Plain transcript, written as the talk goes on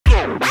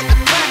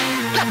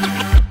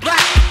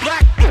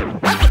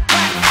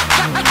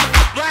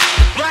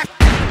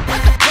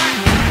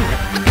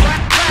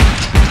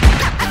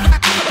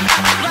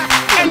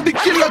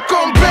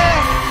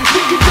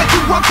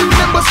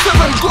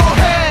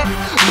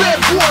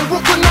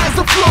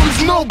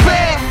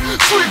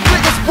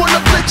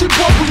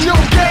bu ñëw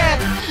geer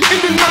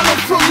indi naa la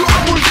flow yu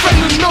amul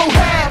fenn no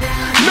hair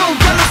no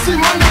jealousy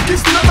man nga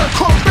gis na la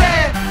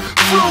compare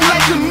flow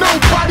like a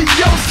nobody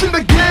else in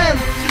the game.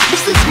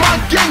 This is my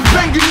gang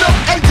banging up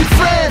 80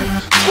 friend.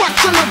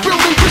 Squats in the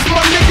building cause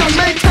my nigga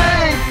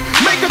maintain.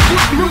 Make a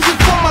good music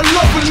for my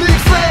lovely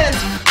fans.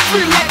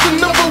 Feel like the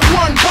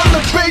 #1 on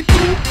the bay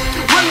too.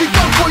 When we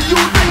come for you,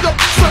 think up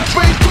some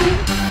bay too.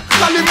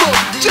 Kalimo,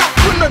 jump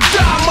in the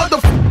down,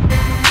 motherfucker.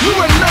 You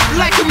ain't not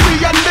like me,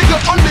 a nigga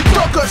on the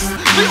talkers.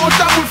 The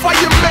other will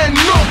fireman,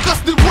 no,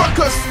 cause the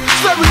workers.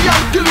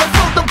 Serial killer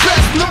for the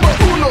best,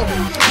 #1.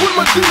 With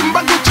my team,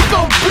 back with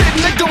Chico, big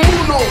nigga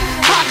Muno.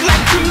 Hot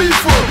like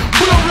Khalifa,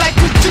 blow like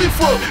a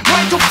Jifa.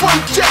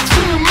 Microphone checks,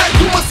 when you make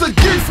you must a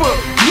giver.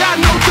 Y'all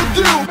know the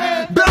deal,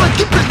 better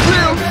keep it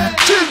real.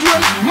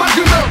 Children,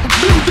 magna,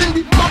 building,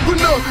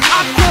 magna.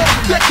 Aqua,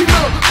 decking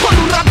up,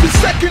 Polu rap the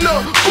second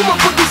up. Kuma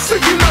put the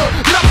second up,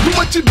 not too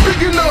much it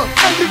big enough.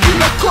 And the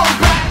killer come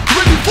back.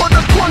 Ready for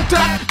the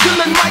contact,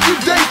 killing my you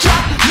day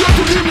chat. You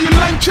to leave me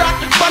line chat,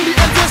 Bandi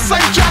as the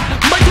same chat.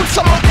 Make it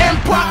summer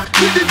empire,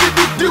 did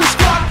deal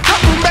squad.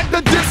 Have to make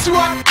the diss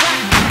one.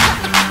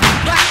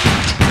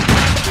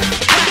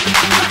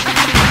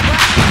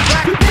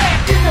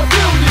 Back in the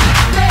building,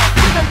 back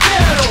in the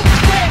ghetto,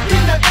 back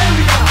in the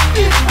area,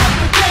 in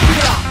the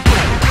area.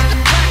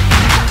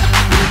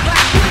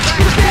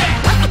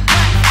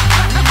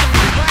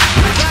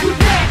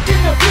 Back in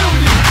the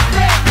building,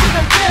 back in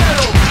the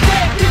ghetto,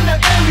 back in the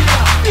area,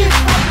 in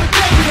the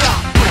area.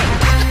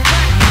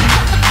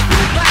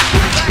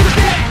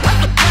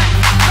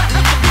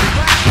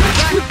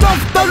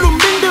 Nitdoff talu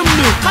mbindum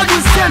mi, xaju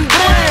seen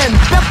brand.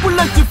 Bépp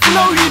la ci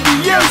flow yi di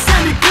yeew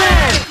seeni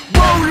clan.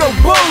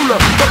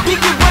 Bowler, the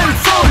biggie well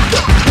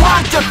soldier.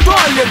 Watch a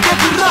toll ya,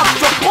 get it up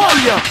to call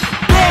ya.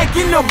 Back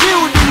in the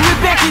building, we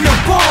back in the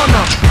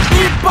corner.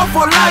 Hip hop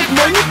for life,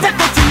 man, you take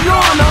what you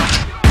wanna.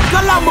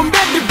 Kalamu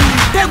mbedd bi,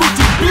 tegu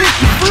ci beat,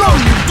 flow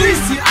you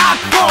DC,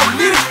 hardcore,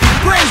 lyrics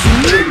crazy.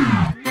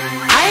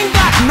 I ain't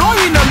got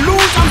nothing to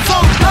lose, I'm so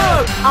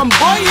good. I'm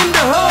boy in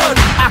the hood,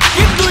 I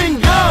keep doing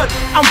good.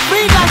 I'm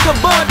free like a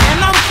bird,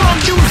 and I'm from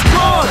Jules.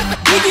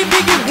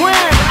 Biggie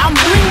brand, I'm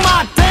doing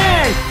my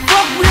thing.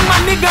 Fuck with my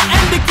nigga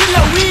and the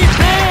killer we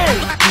bang.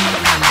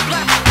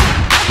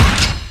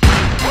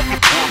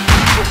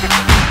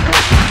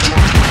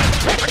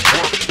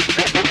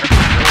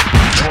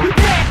 We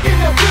back in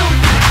the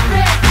building,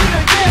 back in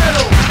the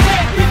ghetto,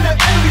 back in the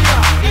area,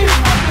 in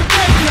the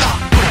area.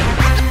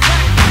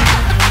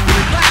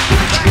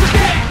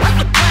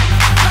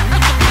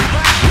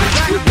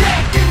 We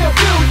back in the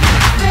building,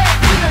 back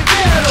in the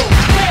ghetto,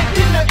 back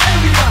in the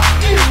area,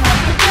 in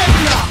the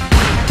area.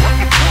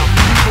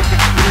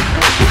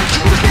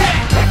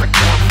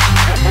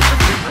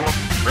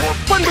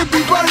 When we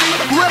be body,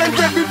 wearing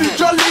baby be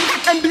jolly,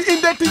 and the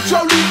indenti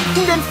jolly,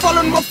 ngeen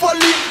fallen ma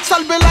folly,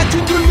 salve la ci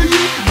julli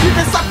yi, di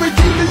de sappe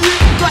julli yi,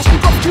 clash ni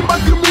kof ci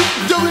mbagg mi,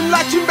 jëwin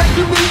la ci mbedd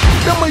mi,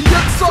 dama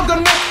yëg soog a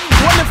nekk,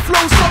 wane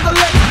flow soog a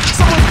lekk,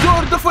 sama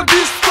door dafa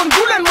diis, kon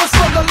bu leen ma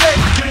soog a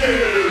lekk.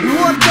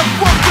 What the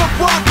fuck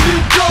about me,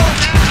 dog?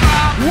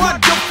 What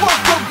the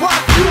fuck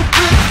about you,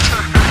 bitch?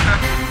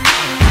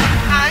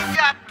 I ain't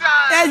got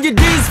time.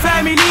 LGD's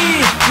family,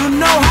 you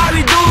know how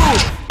we do.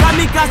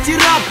 Kamikaze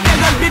rap,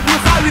 tegal beat ñu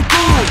xawi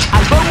ku.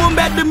 Albumu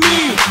mbedd mi,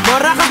 moo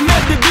raxas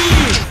mbedd bi.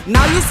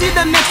 Now you see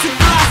the next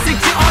classic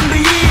ci on the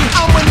yi.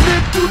 I'm a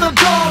nit to the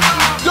dog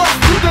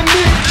to the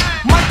nit.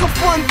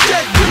 Microphone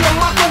check, killer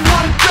mako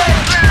one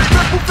take.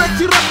 Bépp fekk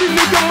ci rap bi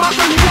nigga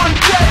mako one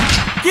take.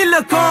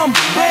 Killer come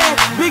back,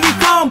 Biggie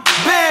come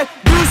back.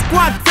 New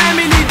squad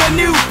family, the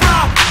new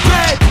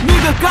project.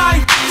 Nigga kai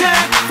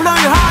check, flow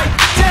you high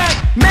check.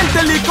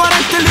 Mentally,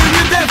 correctly,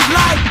 you def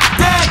like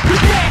that. We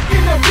back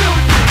in the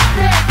building,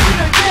 back in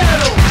the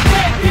ghetto,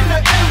 back in the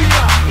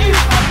area, in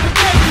the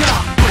area.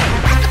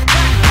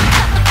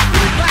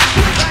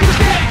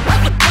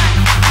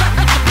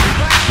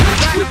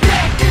 We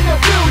back in the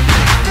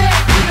building,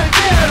 back in the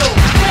ghetto,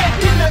 back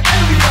in the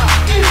area,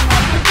 in the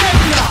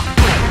area.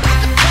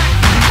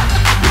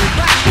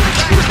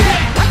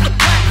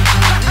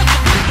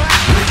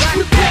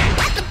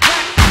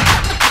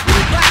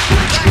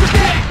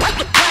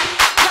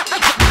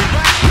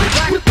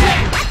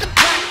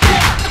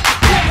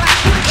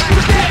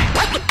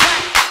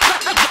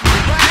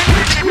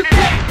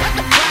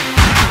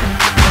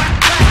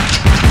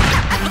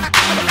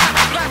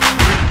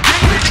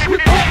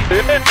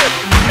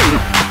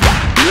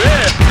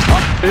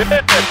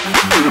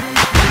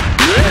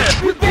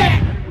 Yeah.